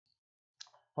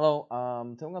Hello,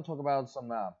 today I'm gonna talk about some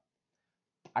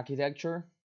architecture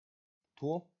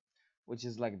tool, which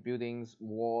is like buildings,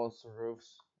 walls,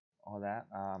 roofs, all that.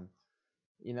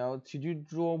 To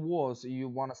draw walls, you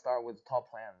want to start with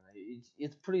top plan.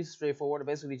 It's pretty straightforward.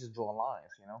 Basically, just draw lines.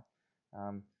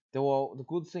 The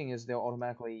good thing is they'll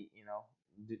automatically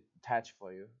detach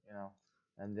for you.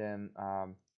 And then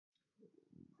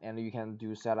and you can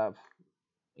do setup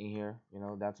in here.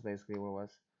 That's basically what it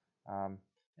was. Um,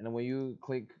 and then when you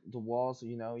click the walls,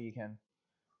 you can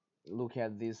look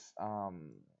at this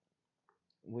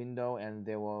window and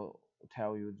they will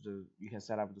tell you you can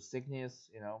set up the thickness.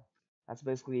 That's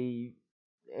basically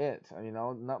it.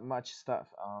 Not much stuff.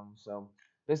 So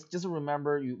just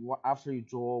remember, after you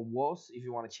draw walls, if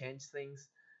you want to change things,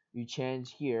 you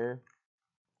change here.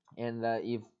 And if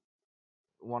you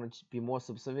want to be more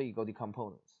specific, you go to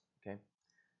components. Okay.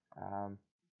 um,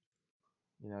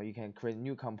 you can create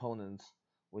new components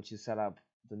which is set up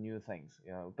the new things.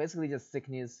 Basically just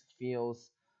thickness,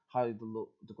 fields, how it look,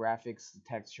 the graphics, the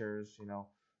textures.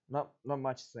 Not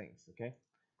much things. Okay.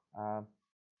 um,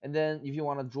 and then if you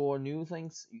want to draw new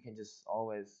things, you can just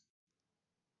always,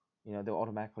 they'll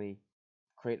automatically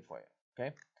create for you.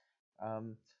 Okay.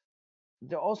 um,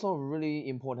 they're also really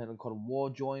important called wall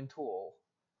join tool.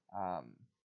 um,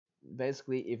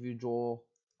 Basically if you draw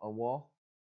a wall,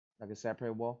 like a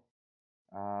separate wall,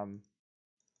 um,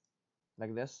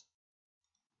 like this,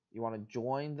 you want to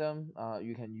join them,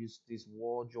 you can use this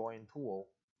wall join tool.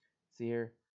 See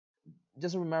here,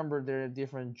 just remember there are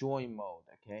different join mode.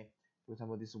 Okay. For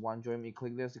example, this one join, you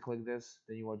click this,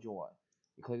 then you will join.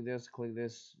 You click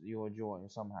this, you will join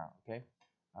somehow. Okay.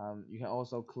 You can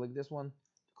also click this one,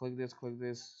 click this,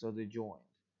 so they join.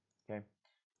 Okay.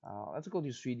 Let's go to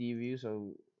 3D view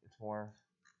so it's more.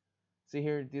 See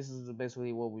here, this is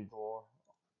basically what we draw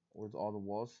with all the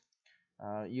walls.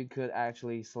 You could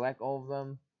actually select all of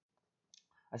them.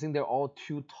 I think they're all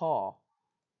too tall.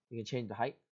 You can change the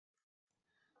height,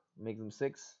 make them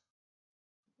 6.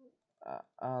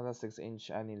 That's 6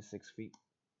 inch. I need 6 feet.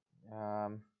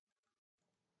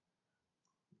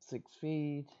 6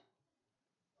 feet.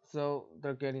 So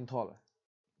they're getting taller.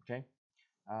 Okay.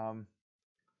 Um,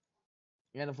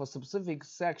 and for specific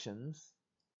sections,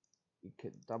 you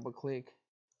could double click.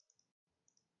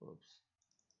 Oops.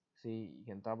 See, you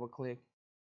can double click.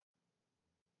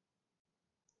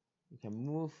 You can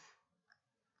move.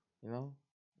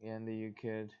 And you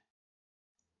could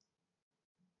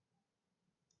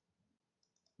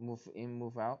move in,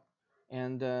 move out.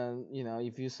 And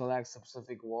if you select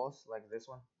specific walls like this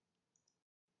one,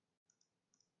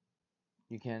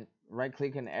 you can right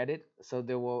click and edit, so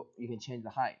you can change the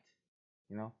height.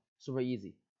 Super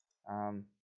easy.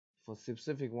 For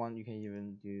specific one, you can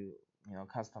even do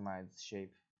customize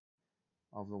shape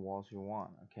of the walls you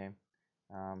want. Okay.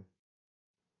 um,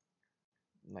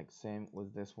 like same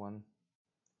with this one.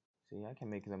 See, I can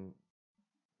make them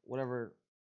whatever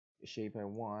shape I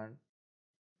want.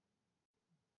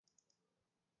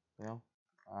 you know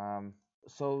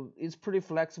so it's pretty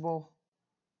flexible,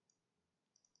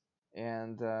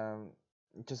 and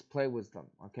just play with them.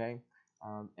 Okay.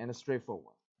 And it's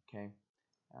straightforward. Okay.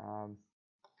 um,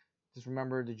 just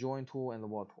remember the join tool and the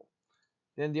wall tool.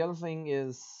 Then the other thing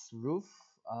is roof.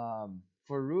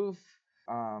 For roof,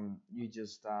 you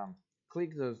just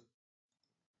click the,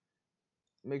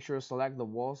 make sure select the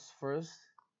walls first,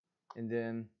 and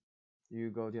then you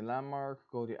go to landmark,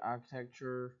 go to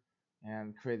architecture,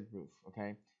 and create roof.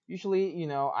 Okay. Usually,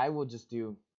 I would just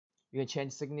do, you can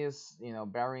change thickness,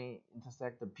 bearing,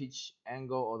 intersect, the pitch,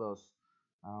 angle, all those.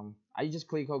 I just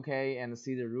click OK and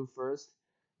see the roof first,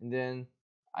 and then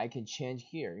I can change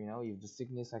here. If the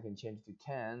thickness, I can change to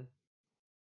 10.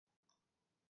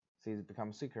 See, it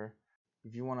becomes thicker.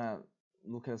 If you want to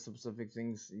look at specific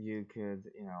things, you could,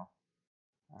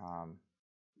 um,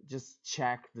 just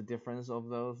check the difference of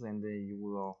those, and then you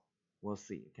will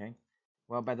see. Okay.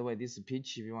 Well, by the way, this is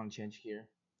pitch. If you want to change here,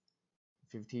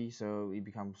 50, so it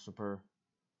becomes super,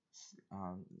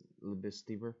 a little bit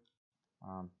steeper.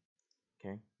 um,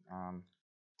 okay.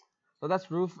 So that's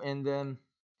roof. And then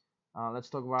let's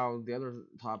talk about the other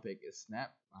topic is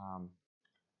snap.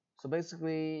 So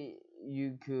basically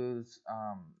you could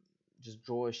just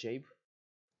draw a shape.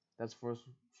 That's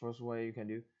first way you can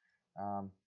do.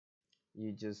 um,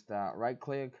 you just right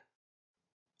click,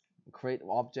 create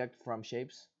object from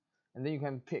shapes, and then you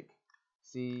can pick.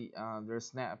 See, there's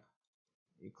snap.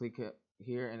 You click it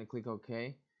here and you click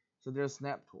OK. So there's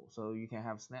snap tool, so you can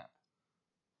have snap.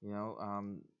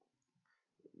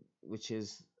 Which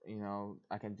is,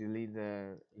 I can delete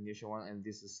the initial one, and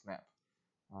this is snap.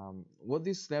 What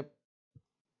this snap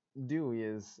do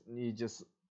is you just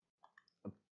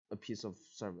piece of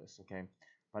surface, okay?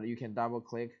 But you can double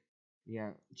click, you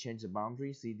can change the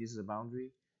boundary. See, this is a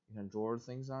boundary. You can draw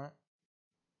things on it.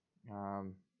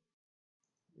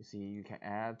 You see, you can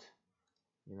add,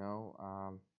 you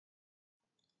know,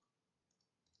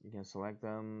 you can select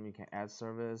them. You can add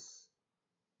surface.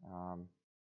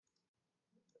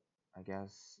 I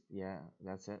guess, yeah,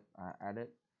 that's it. Add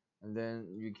it, and then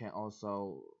you can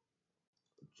also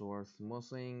draw small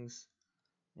things,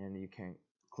 and you can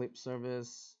clip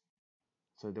surface.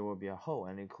 So there will be a hole,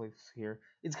 and it clicks here.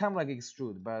 It's kind of like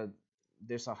extrude, but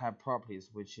there's a high properties,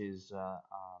 which is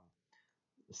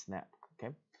snap.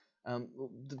 Okay. Um,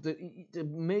 the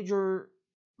major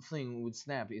thing with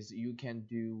snap is you can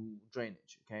do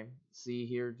drainage. Okay. See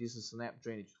here, this is snap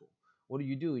drainage tool. What do?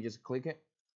 You just click it,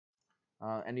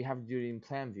 and you have to do it in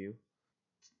plan view.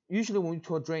 Usually when we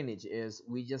talk drainage is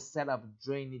we just set up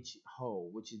drainage hole,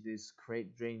 which is this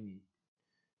create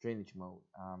drainage mode.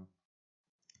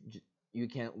 You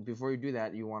can, before you do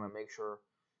that, you want to make sure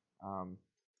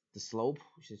the slope,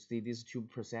 you should see this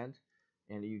 2%,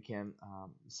 and you can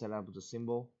set up the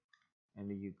symbol, and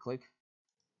you click.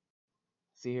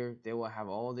 See here, they will have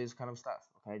all this kind of stuff,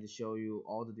 okay, to show you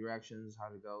all the directions,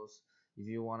 how it goes. If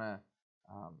you want to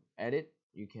edit,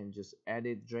 you can just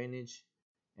edit drainage,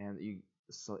 and you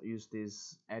use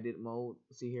this edit mode.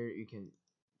 See here, you can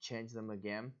change them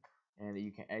again, and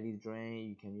you can edit drain.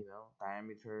 You can,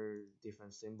 diameter,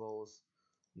 different symbols.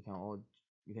 You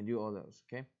can do all those.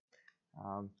 Okay.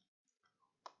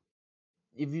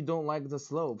 If you don't like the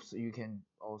slopes, you can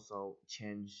also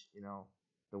change,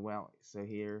 the valley. So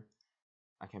here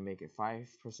I can make it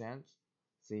 5%.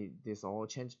 See, this all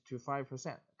changed to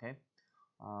 5%. Okay.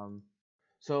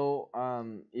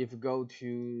 If you go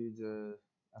to the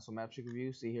isometric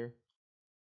view, see here,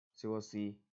 so you will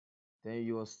see, then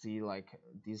you will see like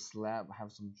this slab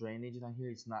have some drainage down here.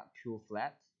 It's not pure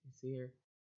flat. You see here,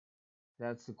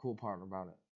 that's the cool part about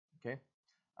it. Okay.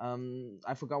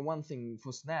 I forgot one thing.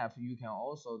 For snap, you can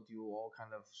also do all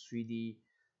kind of 3D,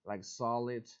 like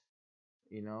solid,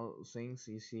 things.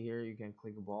 You see here, you can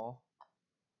click a ball.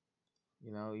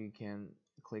 You can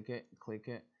click it,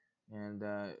 and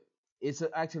it's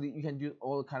actually, you can do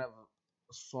all kind of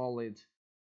solid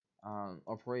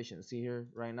operations. See here,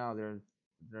 right now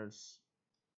there's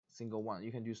single one.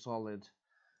 You can do solid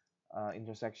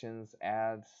intersections,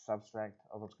 add, subtract,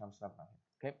 all those kind of stuff now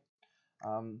here. Okay.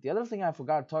 The other thing I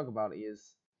forgot to talk about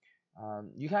is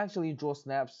you can actually draw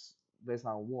snaps based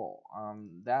on wall.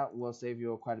 That will save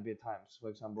you quite a bit of time. So for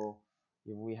example,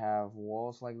 if we have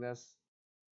walls like this,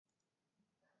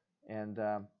 and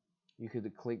you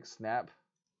could click snap,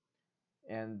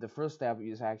 and the first step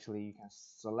is actually you can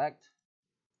select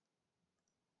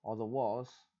all the walls,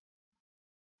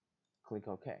 click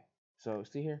OK. So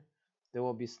see here, there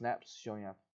will be snaps showing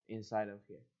up inside of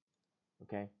here.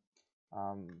 Okay,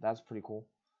 that's pretty cool.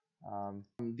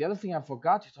 The other thing I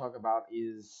forgot to talk about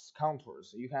is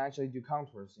contours. You can actually do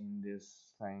contours in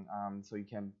this thing. So you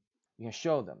can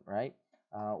show them, right?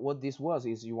 What this was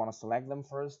is you want to select them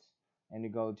first, and you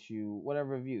go to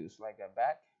whatever views, like a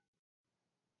back.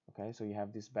 Okay, so you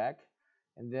have this back,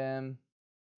 and then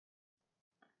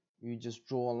you just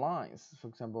draw lines. For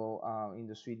example, in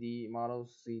the 3D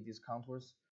models, see these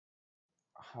contours.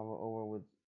 Hover over with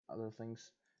other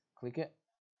things, click it.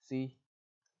 See,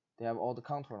 they have all the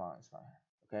contour lines down here.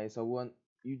 Okay, so when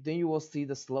you will see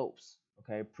the slopes.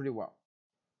 Okay, pretty well.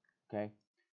 Okay,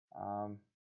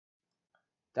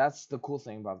 that's the cool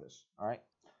thing about this. All right.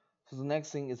 So the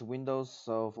next thing is Windows.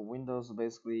 So for Windows,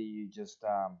 basically you just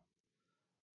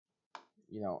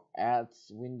add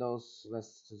Windows.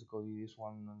 Let's just go to this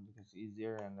one because it's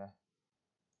easier, and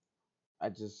I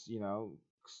just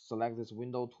select this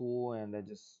window tool, and I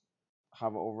just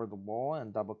hover over the wall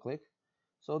and double click,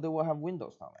 so they will have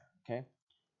windows down there. Okay.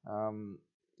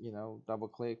 Double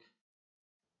click,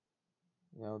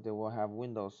 they will have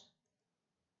windows.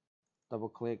 Double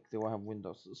click, they will have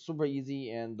windows. Super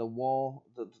easy. And the wall,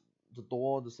 the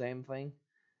door, the same thing.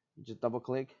 You just double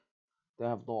click, they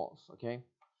have doors. Okay,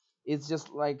 it's just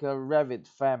like a Revit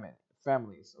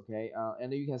families. Okay,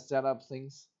 and then you can set up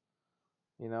things.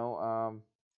 For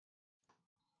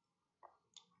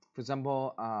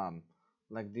example,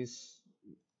 like this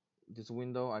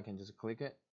window, I can just click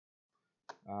it.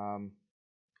 I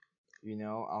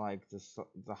like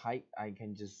the height. I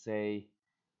can just say,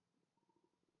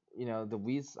 the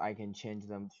width, I can change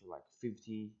them to like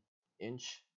 50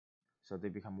 inch, so they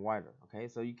become wider. Okay,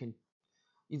 so you can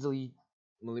easily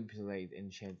manipulate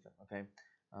and change them. Okay,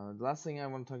 the last thing I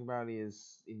want to talk about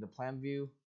is in the plan view.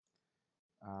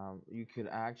 You could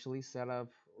actually set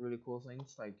up really cool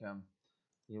things like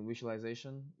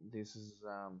visualization. This is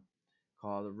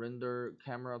called the render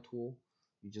camera tool.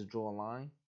 You just draw a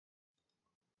line.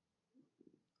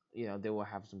 They will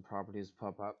have some properties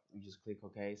pop up. You just click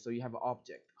OK. So you have an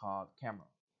object called camera.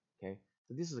 Okay,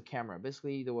 so this is a camera.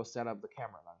 Basically, they will set up the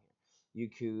camera down here. You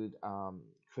could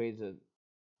create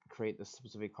a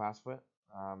specific class for it.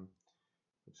 For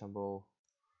example,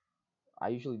 I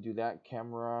usually do that.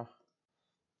 Camera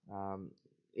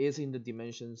is in the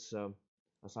dimensions, so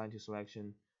assigned to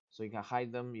selection. So you can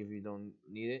hide them if you don't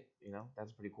need it.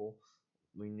 That's pretty cool.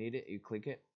 When you need it, you click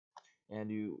it, and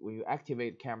when you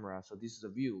activate camera, so this is a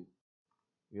view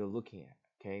you're looking at.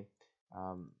 Okay,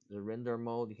 the render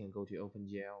mode, you can go to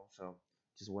OpenGL, so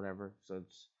just whatever. So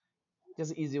it's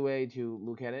just an easy way to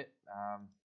look at it,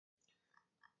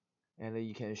 and then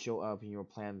you can show up in your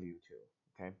plan view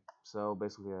too. Okay, so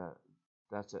basically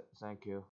that's it. Thank you.